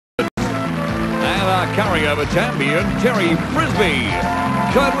our carryover champion, Terry Frisbee.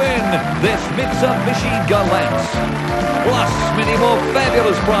 Could win this Mitsubishi Gallant. Plus many more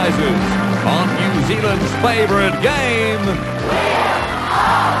fabulous prizes on New Zealand's favourite game.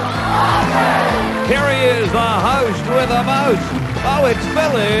 Here he is, the host with the most. Oh, it's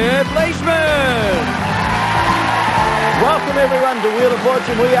Philip Leishman. Welcome everyone to Wheel of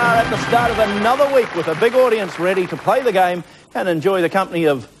Fortune. We are at the start of another week with a big audience ready to play the game and enjoy the company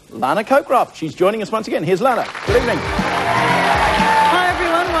of Lana Cockcroft. She's joining us once again. Here's Lana. Good evening. Hi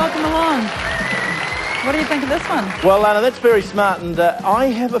everyone, welcome along. What do you think of this one? Well, Lana, that's very smart, and I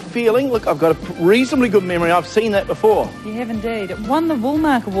have a feeling, look, I've got a reasonably good memory. I've seen that before. You have indeed. It won the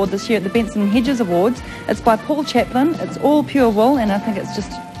Woolmark Award this year at the Benson Hedges Awards. It's by Paul Chaplin. It's all pure wool, and I think it's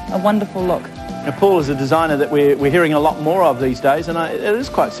just a wonderful look. Now, Paul is a designer that we're hearing a lot more of these days, and it is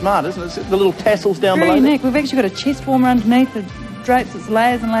quite smart, isn't it? It's the little tassels down below. Very unique. We've actually got a chest warmer underneath the drapes. It's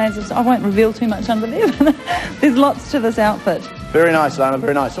layers and layers of... I won't reveal too much under there. There's lots to this outfit. Very nice, Lana,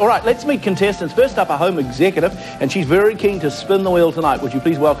 very nice. All right, let's meet contestants. First up, a home executive, and she's very keen to spin the wheel tonight. Would you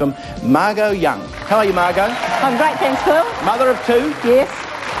please welcome Margot Young. How are you, Margot? I'm great, thanks, Phil. Mother of two? Yes.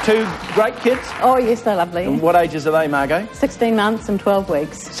 Two great kids? Oh, yes, they're lovely. And what ages are they, Margot? 16 months and 12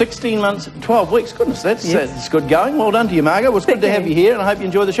 weeks. 16 months, 12 weeks. Goodness, that's Yes. good going. Well done to you, Margot. Well, it's good to have you here, and I hope you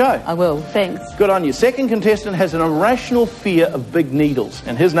enjoy the show. I will, thanks. Good on you. Second contestant has an irrational fear of big needles,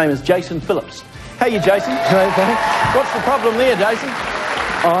 and his name is Jason Phillips. How are you, Jason? Great, thanks. What's the problem there, Jason?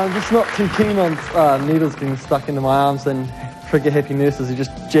 I'm just not too keen on needles getting stuck into my arms and trigger happy nurses who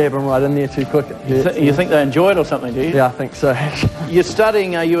just jab them right in there too quick. You think they enjoy it or something, do you? Yeah, I think so. You're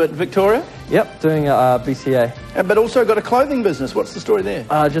studying, are you at Victoria? Yep, doing a BCA. But also got a clothing business. What's the story there?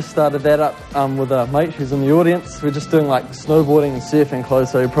 I just started that up with a mate who's in the audience. We're just doing like snowboarding and surfing clothes,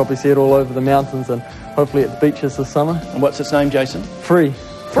 so you'll probably see it all over the mountains and hopefully at the beaches this summer. And what's its name, Jason? Free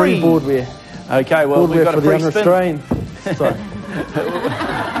boardwear. Okay, well, we've got a free spin. Sorry.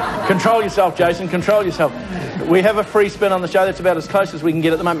 Control yourself, Jason, control yourself. We have a free spin on the show. That's about as close as we can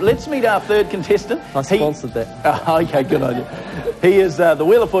get at the moment. Let's meet our third contestant. I sponsored that. Okay, good idea. He is the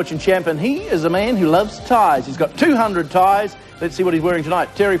Wheel of Fortune champion. He is a man who loves ties. He's got 200 ties. Let's see what he's wearing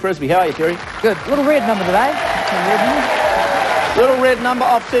tonight. Terry Frisbee, how are you, Terry? Good. Little red number today. Little red number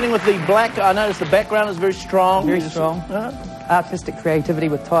offsetting with the black. I notice the background is very strong. Very strong. Artistic creativity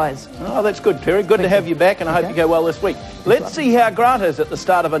with ties. Oh, that's good, Terry. Good to have you back, and I hope you go well this week. Let's see how Grant is at the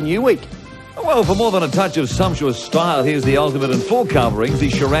start of a new week. Well, for more than a touch of sumptuous style, here's the ultimate in full coverings. The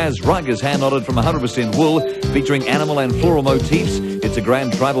Shiraz rug is hand-knotted from 100% wool, featuring animal and floral motifs. It's a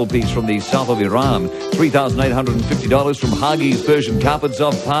grand tribal piece from the south of Iran. $3,850 from Hagi's Persian carpets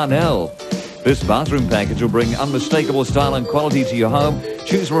of Parnell. This bathroom package will bring unmistakable style and quality to your home.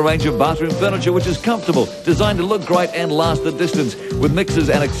 Choose from a range of bathroom furniture which is comfortable, designed to look great and last the distance. With mixers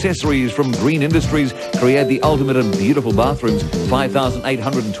and accessories from Green Industries, create the ultimate in beautiful bathrooms.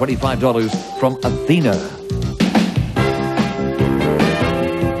 $5,825 from Athena.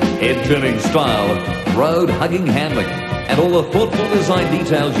 Head-turning style, road-hugging handling, and all the thoughtful design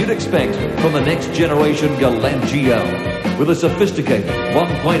details you'd expect from the next generation Galant GL. With a sophisticated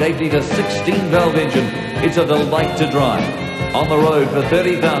 1.8-litre 16-valve engine, it's a delight to drive. On the road for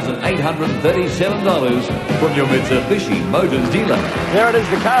 $30,837 from your Mitsubishi Motors dealer. There it is,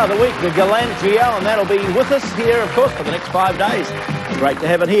 the car of the week, the Galant GL, and that'll be with us here, of course, for the next 5 days. Great to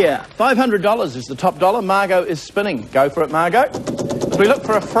have it here. $500 is the top dollar. Margot is spinning. Go for it, Margot. As we look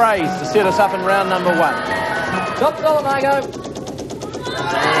for a phrase to set us up in round number 1. Top dollar, Margot.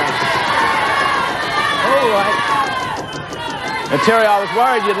 All right. Now, Terry, I was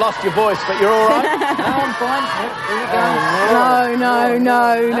worried you'd lost your voice, but you're all right? No, I'm fine. Yep, there you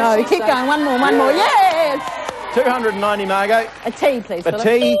go. No. Keep going. One more. Yes! 290, Margot. A T, please, A Philip.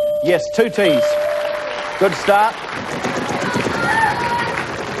 T, yes, 2 T's. Good start.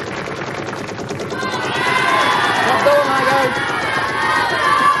 Top dollar, Margot.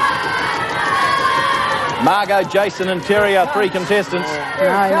 Margot, Jason and Terry are 3 contestants. No.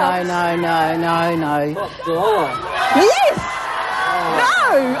 Top dollar. Yes!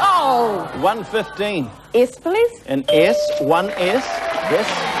 No! Oh! 115. S, please. An S, 1 S. Yes.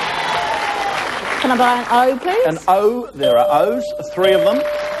 Can I buy an O, please? An O, there are O's, 3 of them.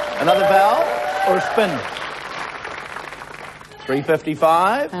 Another vowel or a spin?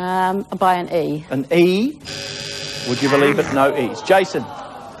 355. I'll buy an E. An E. Would you believe it? No E's. Jason.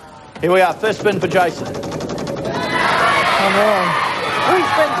 Here we are. First spin for Jason. Come on. Free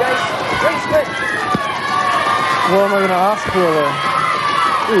spin, Jason. Free spin. What am I going to ask for there?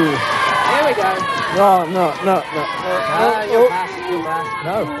 Ooh. There we go. No. You'll pass.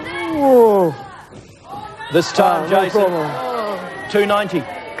 No. Whoa. This time, No Jason. problem. 290.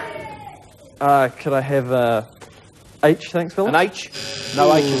 Could I have a H, thanks, Philip? An H?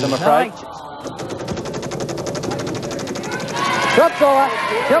 No H's, I'm afraid. Top dollar.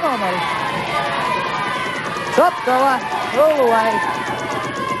 Come on, buddy. Top dollar. Roll away.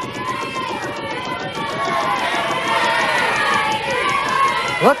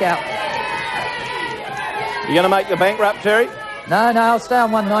 Look out. You going to make the bankrupt, Terry? No, I'll stay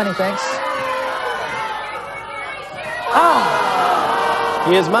on 190, thanks.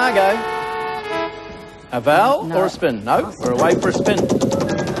 Here's Margot. A vowel or a spin? No, we're away for a spin.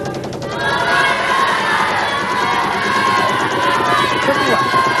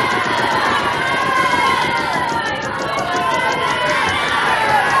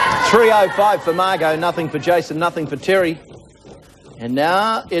 $3.05 for Margot, nothing for Jason, nothing for Terry. And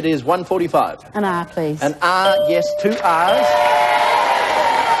now it is $1.45. An R, please. An R, yes, 2 R's.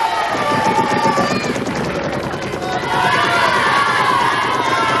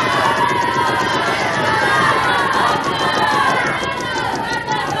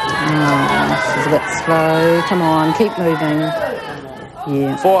 This is a bit slow. Come on, keep moving.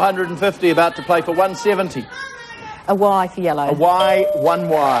 Yeah. 450, about to play for 170. A Y for yellow. A Y, 1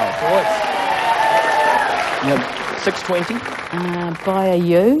 Y. You have 620. By a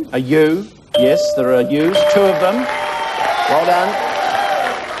U. A U, yes, there are U's, 2 of them. Well done.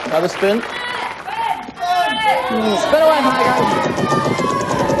 Another spin. Spin away, Margot.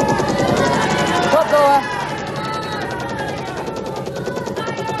 Top dollar.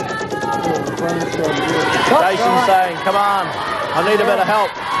 Jason's saying, come on, I need a bit of help.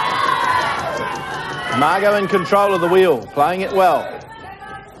 Margot in control of the wheel, playing it well.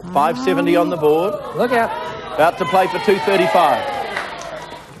 570 on the board. Look out. About to play for 235.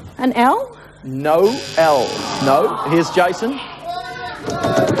 An L? No L's. No. Here's Jason.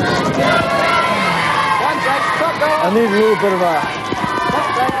 I need a little bit of a...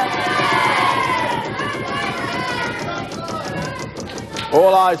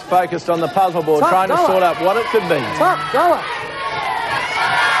 All eyes focused on the puzzle board, trying to sort out what it could be. Top dollar.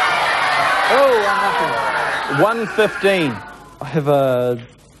 Oh, unlucky. 115. I have a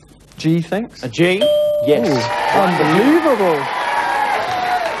G, thanks. A G? Yes. Unbelievable.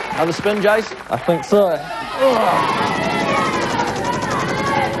 Another spin, Jason? I think so.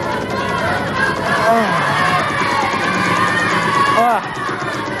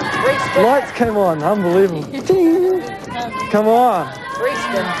 Lights came on, unbelievable. Come on. Free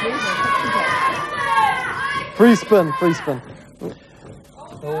spin. Free spin, free spin.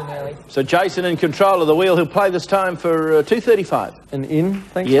 Oh, Mary. So Jason in control of the wheel. He'll play this time for 235. An N,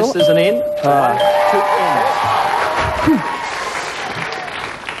 thanks. Yes, Philip. there's an N. 2 N's.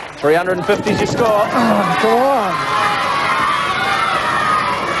 350 is your score. Come on.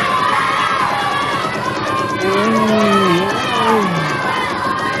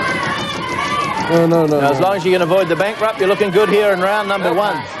 No. Now, as long as you can avoid the bankrupt, you're looking good here in round number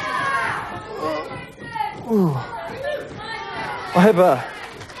 1. I have a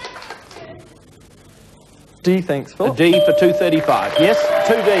D, thanks, Phil. A D for 235. Yes,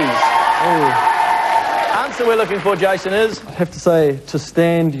 2 Ds. Answer we're looking for, Jason, is? I have to say, to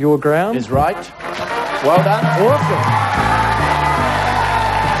stand your ground. Is right. Well done. Awesome.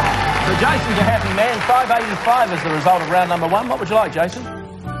 So Jason's a happy man. 585 is the result of round number 1. What would you like, Jason?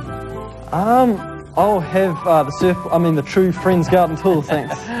 I'll have the True Friends Garden Tool,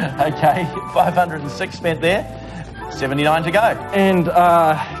 thanks. Okay, 506 spent there. 79 to go. And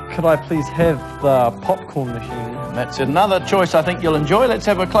could I please have the popcorn machine? That's another choice I think you'll enjoy. Let's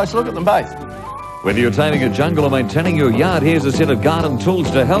have a close look at them both. Whether you're taming a jungle or maintaining your yard, here's a set of garden tools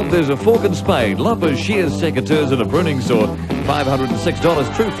to help. There's a fork and spade, loppers, shears, secateurs and a pruning saw.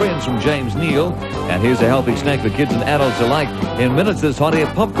 $506. True Friends from James Neal. And here's a healthy snack for kids and adults alike. In minutes, this hot air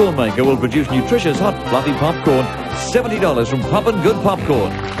popcorn maker will produce nutritious, hot, fluffy popcorn. $70 from Poppin' Good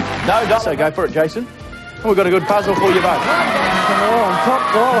Popcorn. No, so go for it, Jason. We've got a good puzzle for you both. Come on,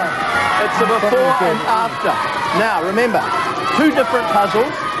 top dollar. It's a before and after. Now, remember, 2 different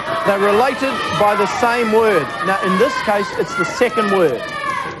puzzles. They're related by the same word. Now, in this case, it's the second word.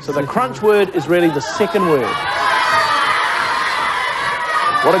 So the crunch word is really the second word.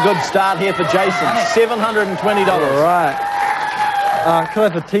 What a good start here for Jason. $720. All right. Could I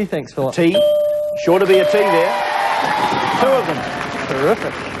have a T, thanks, Philip? T. Sure to be a T there. 2 of them.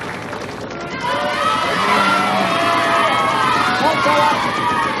 Terrific.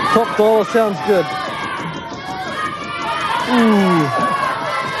 Top dollar sounds good. Ooh.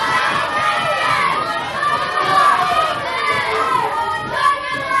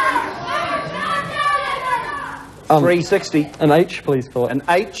 360. An H, please, Philip. An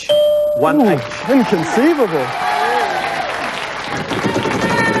H. 1 H. Inconceivable.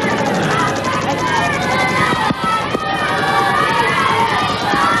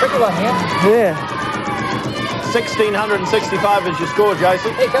 one here. Yeah. 1,665 is your score,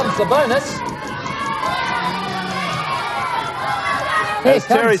 Jason. Here comes the bonus. As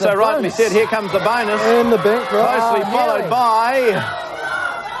Terry so rightly said, here comes the bonus. And the bankrupt. Closely followed by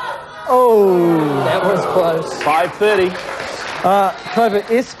That was close. 530. Can I have an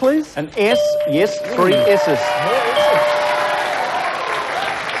S, please? An S, yes, 3 S's.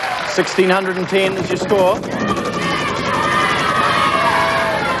 1,610 is your score.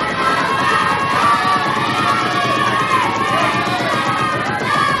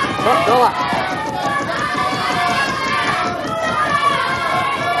 Top dollar.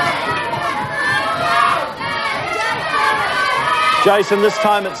 Jason, this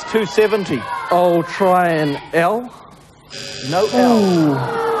time it's 270. I'll try an L. No L.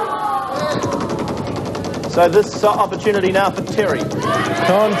 So this opportunity now for Terry.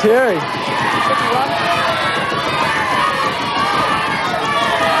 Come on, Terry.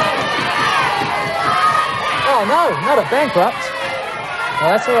 Oh no, not a bankrupt. Well,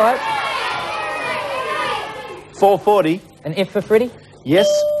 that's all right. 440. An F for Freddie. Yes,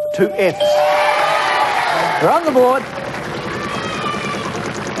 2 Fs. We're on the board.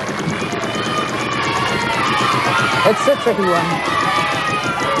 It's a tricky one.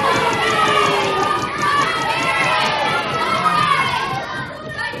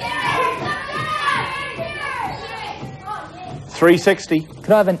 $360.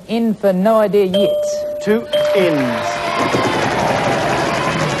 Could I have an N for no idea yet? 2 N's.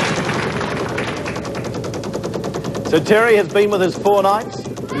 So Terry has been with us 4 nights.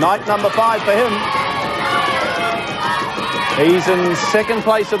 Night number 5 for him. He's in second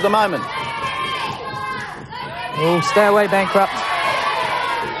place at the moment. Oh, stay away, bankrupt.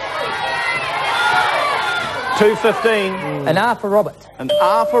 215. An R for Robert. An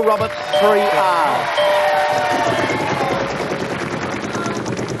R for Robert, 3 R's.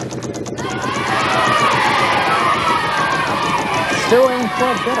 Still in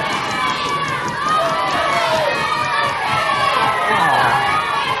quite better.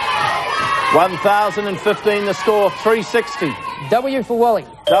 Ah. 1,015 the score, 360. W for Wally.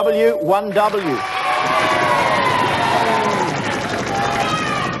 W, 1W.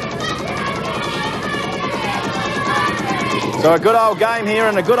 So a good old game here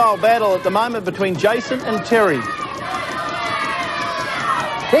and a good old battle at the moment between Jason and Terry.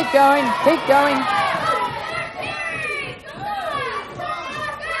 Keep going, keep going.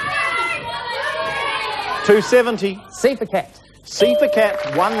 $270. C for cat. C for cat,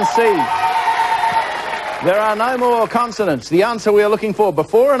 1C. There are no more consonants. The answer we are looking for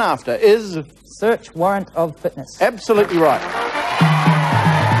before and after is... Search warrant of fitness. Absolutely right.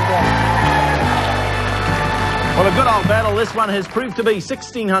 Well, a good old battle. This one has proved to be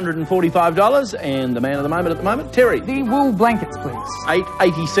 $1,645, and the man of the moment at the moment, Terry. The wool blankets, please.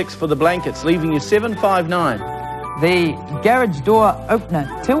 $886 for the blankets, leaving you $759. The garage door opener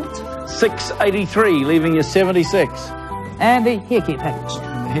tilt. $683, leaving you $76. And the hair care package.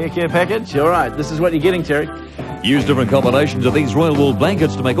 Hair care package. All right, this is what you're getting, Terry. Use different combinations of these royal wool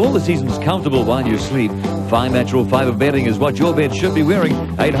blankets to make all the seasons comfortable while you sleep. Fine natural fibre bedding is what your bed should be wearing.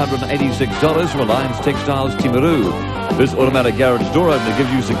 $886 from Alliance Textiles Timaru. This automatic garage door opener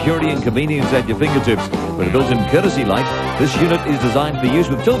gives you security and convenience at your fingertips. With a built-in courtesy light, this unit is designed to be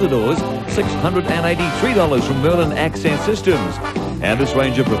used with tilted doors. $683 from Merlin Accent Systems. And this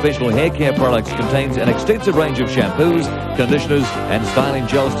range of professional hair care products contains an extensive range of shampoos, conditioners, and styling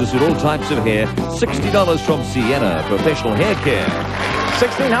gels to suit all types of hair. $60 from Sienna Professional Hair Care.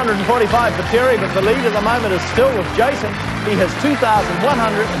 $1,645 for Terry, but the lead at the moment is still with Jason. He has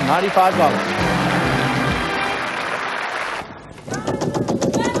 $2,195.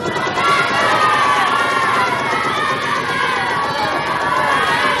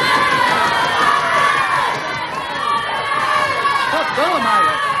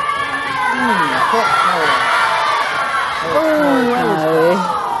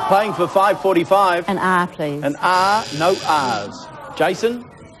 Playing for $545. An R, please. An R, no R's. Jason?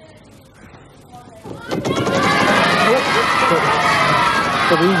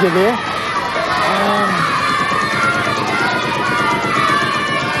 Bit easier there.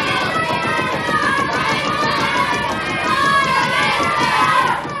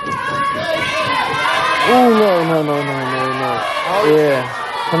 Oh, no. Yeah,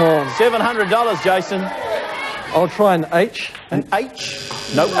 come on. $700, Jason. I'll try an H. An H,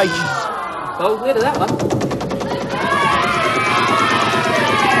 no H's. Oh, where did that one?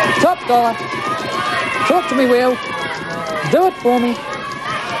 Top dollar. Talk to me, Will. Do it for me.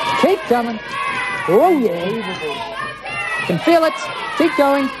 Keep coming. Oh, yeah. Can feel it. Keep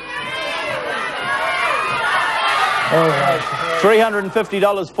going.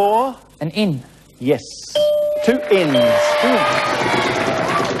 $350 for? An N. Yes. 2 N's.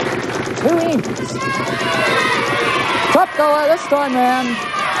 2 N's. Top dollar this time round.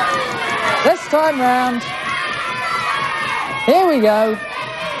 This time round. Here we go.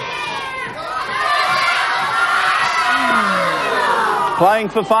 Playing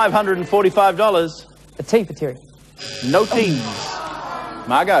for $545. A T for Terry. No T's.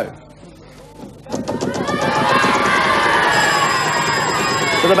 Margot.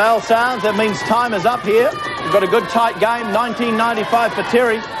 So the bell sounds, that means time is up here. We've got a good tight game, $19.95 for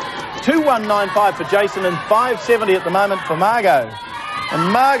Terry, $21.95 for Jason, and $5.70 at the moment for Margot.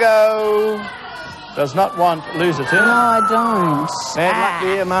 And Margot does not want loser turn. No, I don't. Bad luck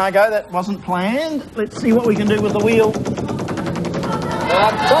here, Margot. That wasn't planned. Let's see what we can do with the wheel. A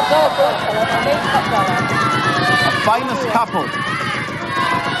famous couple.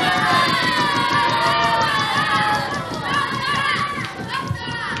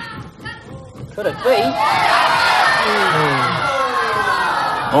 Could it be?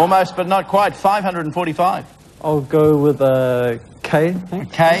 Almost, but not quite. $545. I'll go with a K, I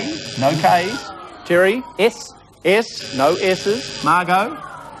think. K. No K's. Terry. S. S. No S's. Margot.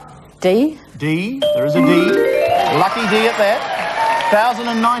 D. D. There is a D. Lucky D at that.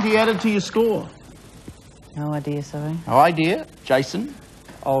 1,090 added to your score. No idea, sorry. No idea. Jason.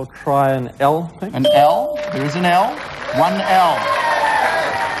 I'll try an L, I think. An L. There is an L. 1 L.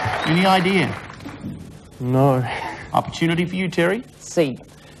 Any idea? No. Opportunity for you, Terry. C.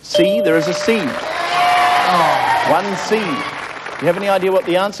 C. There is a C. Oh. 1 C. Do you have any idea what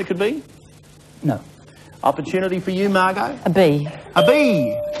the answer could be? No. Opportunity for you, Margot. A B. A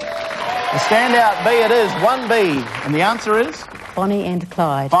B. The standout B it is. 1 B. And the answer is? Bonnie and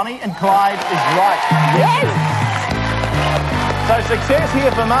Clyde. Bonnie and Clyde is right. Yes! So success here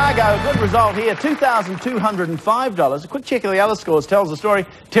for Margot. A good result here. $2,205. A quick check of the other scores tells the story.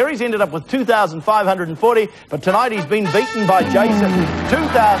 Terry's ended up with $2,540, but tonight he's been beaten by Jason.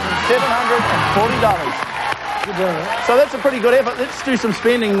 $2,740. So that's a pretty good effort. Let's do some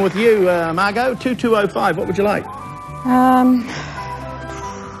spending with you, Margot. 2205. What would you like?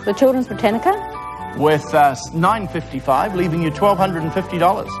 The Children's Britannica. With $955, leaving you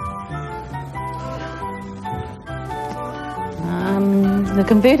 $1,250. The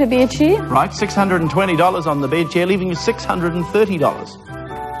converter bed chair. Right, $620 on the bed chair, leaving you $630.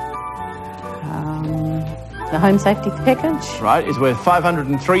 The home safety package. Right, is worth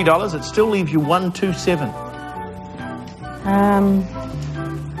 $503. It still leaves you $127.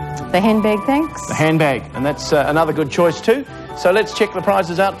 The handbag, thanks. The handbag, and that's another good choice too. So let's check the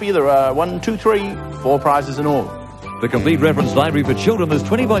prizes out for you. There are 1, 2, 3, 4 prizes in all. The complete reference library for children. This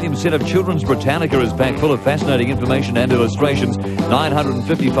 20-volume set of Children's Britannica is packed full of fascinating information and illustrations.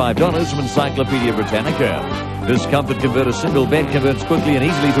 $955 from Encyclopedia Britannica. This comfort converter single bed converts quickly and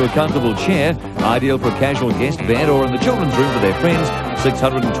easily to a comfortable chair. Ideal for a casual guest bed or in the children's room for their friends.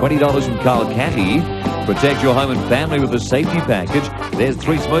 $620 from Carl Catty. Protect your home and family with a safety package. There's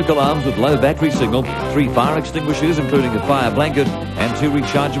 3 smoke alarms with low battery signal, 3 fire extinguishers including a fire blanket, and 2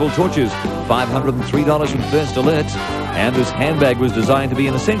 rechargeable torches. $503 from First Alert. And this handbag was designed to be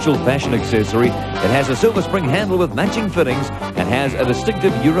an essential fashion accessory. It has a silver spring handle with matching fittings and has a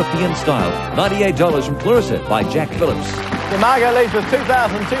distinctive European style. $98 from Clarissa by Jack Phillips. So Margot leaves with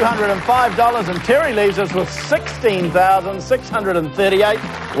 $2,205 and Terry leaves us with $16,638.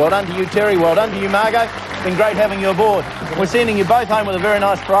 Well done to you, Terry. Well done to you, Margot. It's been great having you aboard. We're sending you both home with a very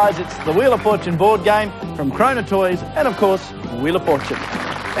nice prize. It's the Wheel of Fortune board game from Krona Toys and, of course, Wheel of Fortune.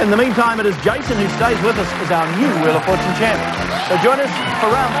 In the meantime, it is Jason who stays with us as our new Wheel of Fortune champ. So join us for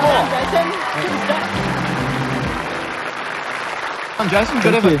round 4. Jason,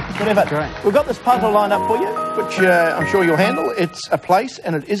 good effort. Good effort. Great. We've got this puzzle lined up for you, which I'm sure you'll handle. It's a place,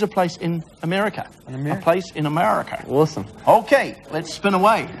 and it is a place in America. A place in America. Awesome. Okay, let's spin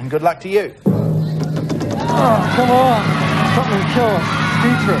away, and good luck to you. Oh, come on. Something killer.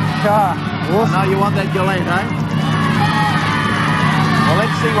 Feature, car. Awesome. Now you want that Gallant, eh? Well,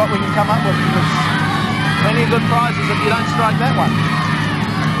 let's see what we can come up with, because plenty of good prizes if you don't strike that one.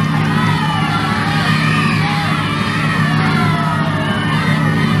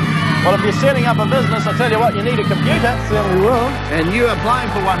 Well, if you're setting up a business, I tell you what, you need a computer. Certainly will. And you are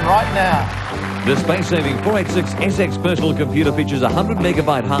applying for one right now. The space-saving 486SX personal computer features a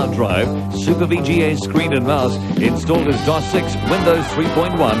 100-megabyte hard drive, Super VGA screen and mouse, installed as DOS 6, Windows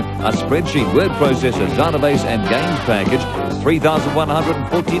 3.1, a spreadsheet, word processor, database and games package,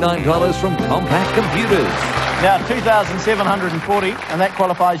 $3,149 from Compact Computers. Now, $2,740, and that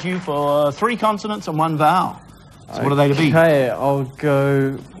qualifies you for 3 consonants and 1 vowel. So what are they to be? Okay, I'll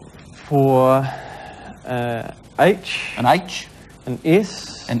go for H, an H, an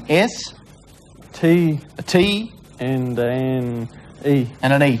S, an S, T, a T, and an E.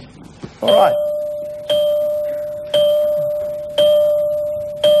 and an E. All right.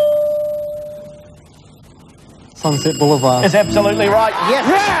 Sunset Boulevard. It's absolutely right. Yes.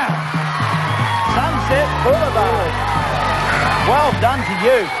 Sunset Boulevard. Well done to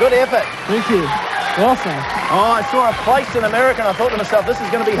you. Good effort. Thank you. Awesome. Oh, I saw a place in America and I thought to myself, this is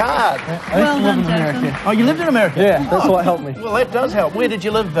going to be hard. I used Well to live in done, Jason. America. Oh, you lived in America? Yeah, that's what helped me. Well, that does help. Where did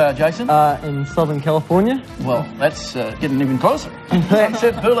you live, Jason? In Southern California. Well, that's getting even closer.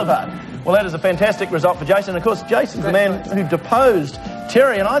 Sunset Boulevard. Well, that is a fantastic result for Jason. Of course, Jason's the man who deposed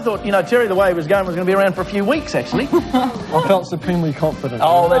Terry, and I thought, you know, Terry, the way he was going, was going to be around for a few weeks, actually. I felt supremely confident.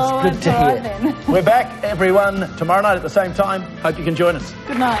 Oh, that's Oh, good that's to all right hear. then. We're back, everyone, tomorrow night at the same time. Hope you can join us.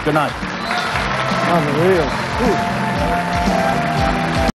 Good night. Good night. Unreal. Ooh.